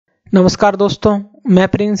नमस्कार दोस्तों, मैं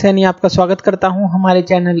प्रिंस सैनी आपका स्वागत करता हूं हमारे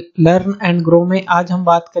चैनल लर्न एंड ग्रो में। आज हम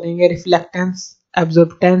बात करेंगे रिफ्लेक्टेंस,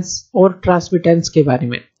 एब्जॉर्प्टेंस और ट्रांसमिटेंस के बारे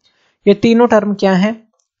में। ये तीनों टर्म क्या हैं,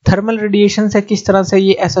 थर्मल रेडिएशन से किस तरह से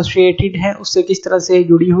ये एसोसिएटेड है, उससे किस तरह से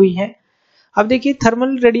जुड़ी हुई है। अब देखिए,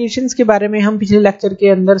 थर्मल रेडिएशंस के बारे में हम पिछले लेक्चर के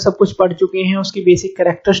अंदर सब कुछ पढ़ चुके हैं, उसकी बेसिक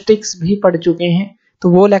कैरेक्टरिस्टिक्स भी पढ़ चुके हैं। तो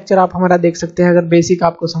वो लेक्चर आप हमारा देख सकते हैं अगर बेसिक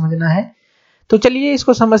आपको समझना है। तो चलिए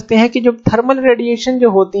इसको समझते हैं कि जो थर्मल रेडिएशन जो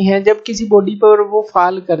होती हैं, जब किसी बॉडी पर वो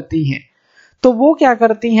फॉल करती हैं तो वो क्या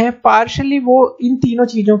करती हैं, पार्शियली वो इन तीनों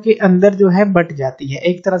चीजों के अंदर जो है बट जाती है।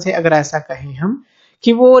 एक तरह से अगर ऐसा कहें हम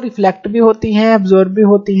कि वो रिफ्लेक्ट भी होती हैं, एब्जॉर्ब भी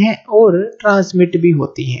होती हैं और ट्रांसमिट भी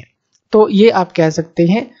होती हैं। तो ये आप कह सकते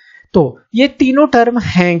हैं। तो ये तीनों टर्म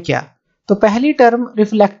हैं क्या? तो पहली टर्म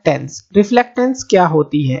रिफ्लेक्टेंस। रिफ्लेक्टेंस क्या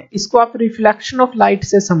होती है, इसको आप रिफ्लेक्शन ऑफ लाइट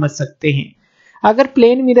से समझ सकते हैं। अगर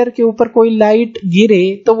प्लेन मिरर के ऊपर कोई लाइट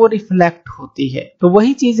गिरे तो वो रिफ्लेक्ट होती है, तो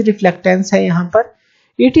वही चीज रिफ्लेक्टेंस है यहाँ पर।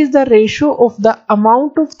 It is the ratio of the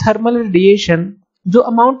amount of thermal radiation. जो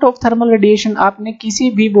अमाउंट ऑफ थर्मल रेडिएशन आपने किसी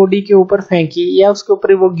भी बॉडी के ऊपर फेंकी या उसके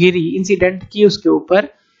ऊपर वो गिरी, इंसिडेंट की उसके ऊपर,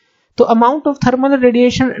 तो amount of thermal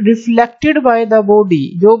radiation reflected by the body,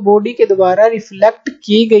 जो बॉडी के द्वारा रिफ्लेक्ट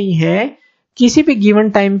की गई है किसी भी गिवन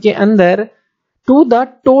टाइम के अंदर, to the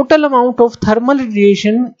total amount of thermal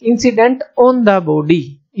radiation incident on the body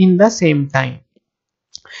in the same time।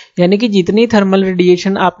 यानी कि जितनी थर्मल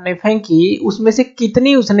रेडिएशन आपने फेंकी उसमें से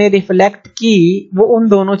कितनी उसने रिफ्लेक्ट की, वो उन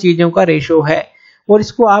दोनों चीजों का रेशो है। और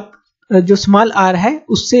इसको आप जो स्मॉल आर है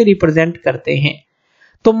उससे रिप्रेजेंट करते हैं।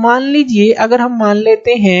 तो मान लीजिए, अगर हम मान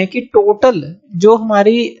लेते हैं कि टोटल जो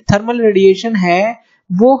हमारी थर्मल रेडिएशन है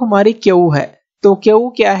वो हमारी क्यू है, तो क्यू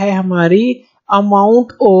क्या है, हमारी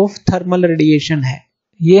अमाउंट ऑफ थर्मल रेडिएशन है।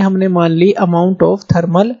 ये हमने मान ली अमाउंट ऑफ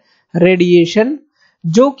थर्मल रेडिएशन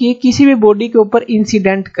जो कि किसी भी बॉडी के ऊपर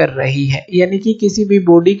इंसिडेंट कर रही है, यानी कि किसी भी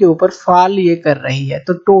बॉडी के ऊपर फॉल ये कर रही है,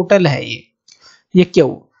 तो टोटल है ये क्यू।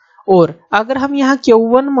 और अगर हम यहाँ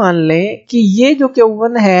Q1 मान लें कि ये जो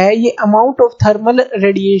Q1 है ये amount of thermal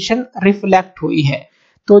radiation reflect हुई है,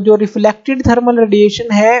 तो जो रिफ्लेक्टेड थर्मल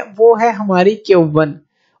रेडिएशन है वो है हमारी Q1।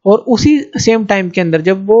 और उसी सेम टाइम के अंदर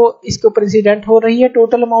जब वो इसके ऊपर इंसिडेंट हो रही है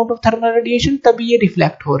total amount of thermal radiation, तभी ये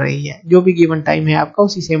रिफ्लेक्ट हो रही है जो भी गिवन टाइम है आपका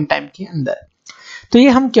उसी सेम टाइम के अंदर। तो ये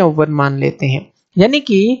हम Q1 मान लेते हैं। यानी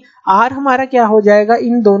कि R हमारा क्या हो जाएगा,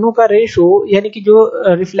 इन दोनों का रेशो, यानी कि जो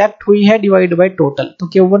रिफ्लेक्ट हुई है डिवाइड बाय टोटल, तो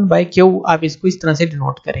Q1 बाय Q आप इसको इस तरह से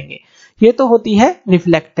डिनोट करेंगे। ये तो होती है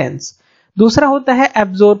रिफ्लेक्टेंस। दूसरा होता है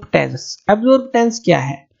एब्जॉर्प्टेंस। एब्जॉर्प्टेंस क्या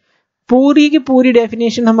है, पूरी की पूरी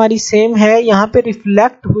डेफिनेशन हमारी सेम है। यहाँ पे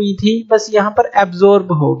रिफ्लेक्ट हुई थी, बस यहाँ पर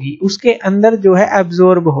एब्जॉर्ब होगी, उसके अंदर जो है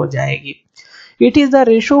एब्जॉर्ब हो जाएगी। It is the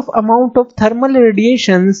ratio of amount of thermal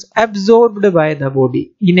radiations absorbed by the body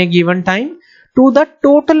in A given time to the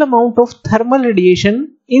total amount of thermal radiation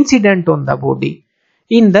incident on the body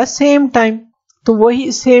in the same time. तो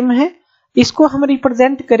वही same है, इसको हम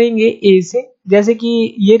represent करेंगे ए से। जैसे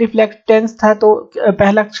कि ये रिफ्लेक्टेंस था तो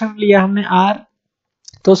पहला अक्षर लिया हमने R,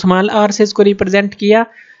 तो स्मॉल r से इसको रिप्रेजेंट किया।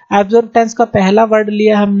 एब्जॉर्प्टेंस का पहला वर्ड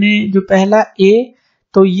लिया हमने जो पहला A,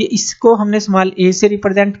 तो ये इसको हमने स्मॉल a से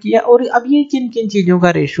रिप्रेजेंट किया। और अब ये किन किन चीजों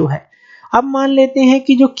का रेशो है, अब मान लेते हैं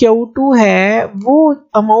कि जो Q2 है वो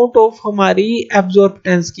अमाउंट ऑफ हमारी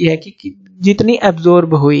एब्जॉर्प्टेंस की है कि जितनी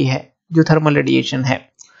एब्जॉर्ब हुई है जो थर्मल रेडिएशन है।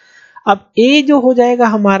 अब A जो हो जाएगा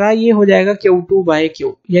हमारा, ये हो जाएगा Q2 बाय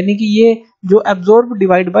Q, यानी कि ये जो absorb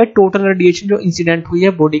divide by total radiation जो इंसिडेंट हुई है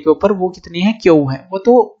बॉडी के ऊपर वो कितनी है, Q है, वो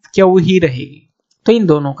तो Q ही रहेगी। तो इन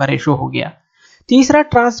दोनों का रेशो हो गया। तीसरा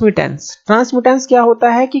ट्रांसमिटेंस। ट्रांसमिटेंस क्या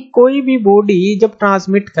होता है कि कोई भी बॉडी जब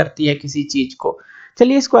ट्रांसमिट करती है किसी चीज को,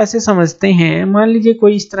 चलिए इसको ऐसे समझते हैं। मान लीजिए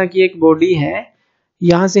कोई इस तरह की एक बॉडी है,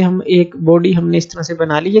 यहां से हम एक बॉडी हमने इस तरह से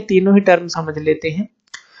बना ली। ये तीनों ही टर्म समझ लेते हैं।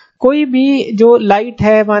 कोई भी जो लाइट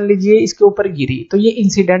है मान लीजिए इसके ऊपर गिरी, तो ये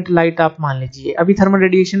इंसिडेंट लाइट आप मान लीजिए, अभी थर्मल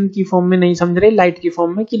रेडिएशन की फॉर्म में नहीं समझ रहे, लाइट की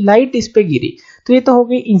फॉर्म में, कि लाइट इस पे गिरी तो ये तो हो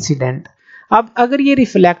गई इंसिडेंट। अब अगर ये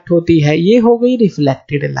रिफ्लेक्ट होती है, ये हो गई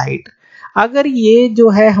रिफ्लेक्टेड लाइट। अगर ये जो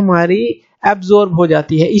है हमारी एब्जॉर्ब हो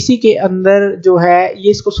जाती है, इसी के अंदर जो है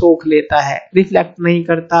ये इसको सोख लेता है, रिफ्लेक्ट नहीं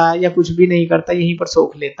करता या कुछ भी नहीं करता, यहीं पर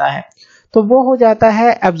सोख लेता है, तो वो हो जाता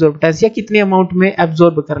है एब्जॉर्प्टेंस, या कितने अमाउंट में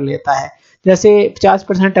एब्जॉर्ब कर लेता है। जैसे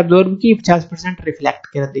 50% एब्जॉर्ब की, 50% रिफ्लेक्ट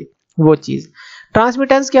कर दी, वो चीज।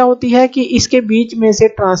 ट्रांसमिटेंस क्या होती है कि इसके बीच में से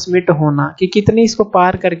ट्रांसमिट होना, कि कितनी इसको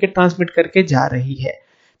पार करके ट्रांसमिट करके जा रही है,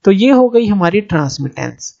 तो ये हो गई हमारी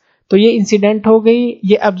ट्रांसमिटेंस। तो ये इंसिडेंट हो गई,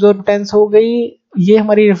 ये एब्जॉर्प्टेंस हो गई, ये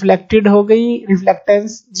हमारी रिफ्लेक्टेड हो गई,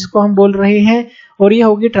 रिफ्लेक्टेंस जिसको हम बोल रहे हैं, और ये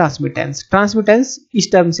होगी ट्रांसमिटेंस। ट्रांसमिटेंस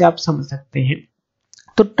इस टर्म से आप समझ सकते हैं।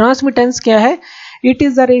 तो ट्रांसमिटेंस क्या है, it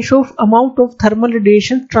is the ratio of amount of thermal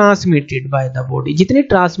radiation transmitted by the body, जितनी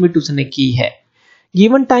ट्रांसमिट उसने की है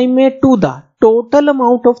गिवन टाइम में, to the total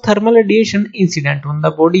amount of thermal radiation incident on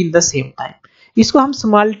the body in the same time. इसको हम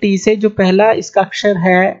small T से, जो पहला इसका अक्षर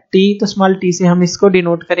है टी, तो स्मॉल टी से हम इसको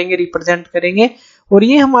डिनोट करेंगे, रिप्रेजेंट करेंगे, और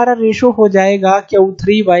ये हमारा रेशो हो जाएगा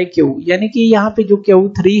Q3/Q, यानी कि यहाँ पे जो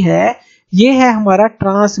Q3 है ये है हमारा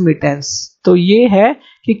ट्रांसमिटेंस। तो ये है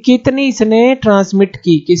कि कितनी इसने ट्रांसमिट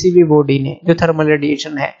की किसी भी बॉडी ने, जो थर्मल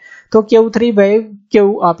रेडिएशन है, तो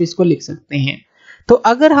Q3/Q आप इसको लिख सकते हैं। तो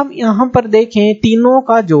अगर हम यहाँ पर देखें तीनों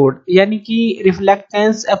का जोड़, यानी कि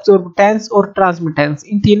रिफ्लेक्टेंस, एब्जॉर्बटेंस और ट्रांसमिटेंस,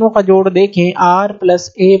 इन तीनों का जोड़ देखें R +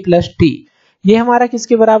 A + T, ये हमारा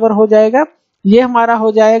किसके बराबर हो जाएगा? ये हमारा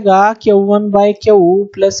हो जाएगा Q1/Q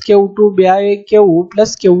 + Q2/Q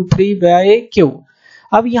 + Q3/Q।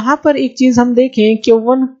 अब यहाँ पर एक चीज हम देखें,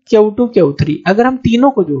 Q1, Q2, Q3, अगर हम तीनों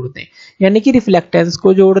को जोड़ दें, यानी कि रिफ्लेक्टेंस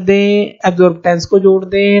को जोड़ दें, एब्जॉर्बटेंस को जोड़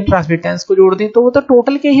दें, ट्रांसमिटेंस को जोड़ दें, तो वो तो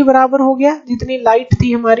टोटल के ही बराबर हो गया जितनी लाइट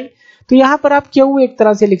थी हमारी। तो यहाँ पर आप Q एक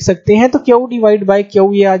तरह से लिख सकते हैं, तो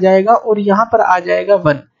Q/Q ये आ जाएगा, और यहाँ पर आ जाएगा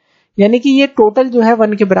 1, यानी कि ये टोटल जो है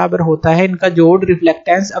 1 के बराबर होता है इनका जोड़,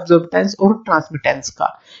 रिफ्लेक्टेंस, एब्जॉर्बटेंस और ट्रांसमिटेंस का।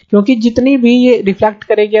 क्योंकि जितनी भी ये रिफ्लेक्ट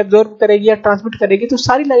करेगी, एब्जॉर्ब करेगी या ट्रांसमिट करेगी, तो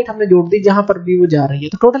सारी लाइट हमने जोड़ दी जहां पर भी वो जा रही है,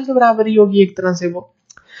 तो टोटल के बराबर ही होगी एक तरह से वो।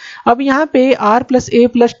 अब यहाँ पे R + A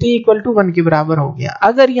 + T = 1 के बराबर हो गया।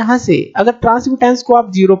 अगर यहाँ से अगर ट्रांसमिटेंस को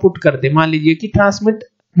आप 0 पुट कर दे, मान लीजिए कि ट्रांसमिट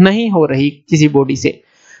नहीं हो रही किसी बॉडी से,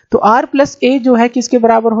 तो R + A जो है किसके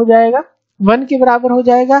बराबर हो जाएगा? 1 के बराबर हो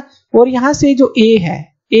जाएगा। और यहाँ से जो A है,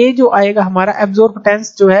 A जो आएगा हमारा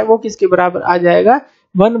एब्जॉर्बटेंस जो है, वो किसके बराबर आ जाएगा?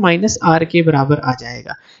 1 - R के बराबर आ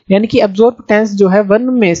जाएगा। यानी कि एब्जॉर्बटेंस जो है 1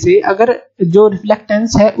 में से अगर जो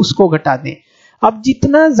रिफ्लेक्टेंस है उसको घटा दें। अब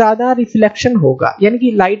जितना ज्यादा रिफ्लेक्शन होगा, यानी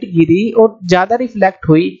कि लाइट गिरी और ज्यादा रिफ्लेक्ट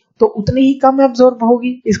हुई, तो उतनी ही कम एब्जॉर्ब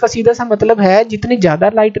होगी। इसका सीधा सा मतलब है जितनी ज्यादा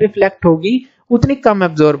लाइट रिफ्लेक्ट होगी उतनी कम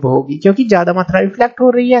एब्जॉर्ब होगी, क्योंकि ज्यादा मात्रा रिफ्लेक्ट हो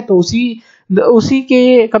रही है, तो उसी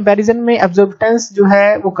के कंपैरिजन में एब्जॉर्बटेंस जो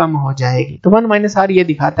है वो कम हो जाएगी। तो 1 - R ये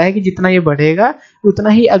दिखाता है कि जितना ये बढ़ेगा उतना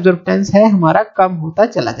ही एब्जॉर्बटेंस है हमारा कम होता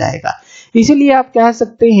चला जाएगा। इसीलिए आप कह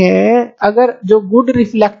सकते हैं, अगर जो गुड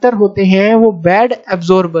रिफ्लेक्टर होते हैं वो बैड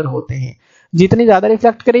एब्जॉर्बर होते हैं। जितनी ज्यादा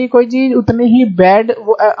रिफ्लेक्ट करेगी कोई चीज, उतने ही बैड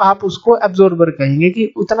वो आप उसको एब्जॉर्बर कहेंगे,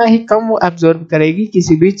 कि उतना ही कम वो एब्जॉर्ब करेगी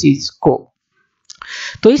किसी भी चीज को।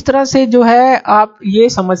 तो इस तरह से जो है आप ये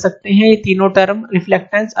समझ सकते हैं ये तीनों टर्म,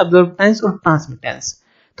 रिफ्लेक्टेंस, एब्जॉर्बटेंस और ट्रांसमिटेंस।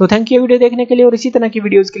 तो थैंक यू वीडियो देखने के लिए, और इसी तरह की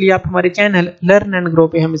वीडियोस के लिए आप हमारे चैनल लर्न एंड ग्रो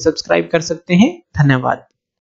पे हमें सब्सक्राइब कर सकते हैं। धन्यवाद।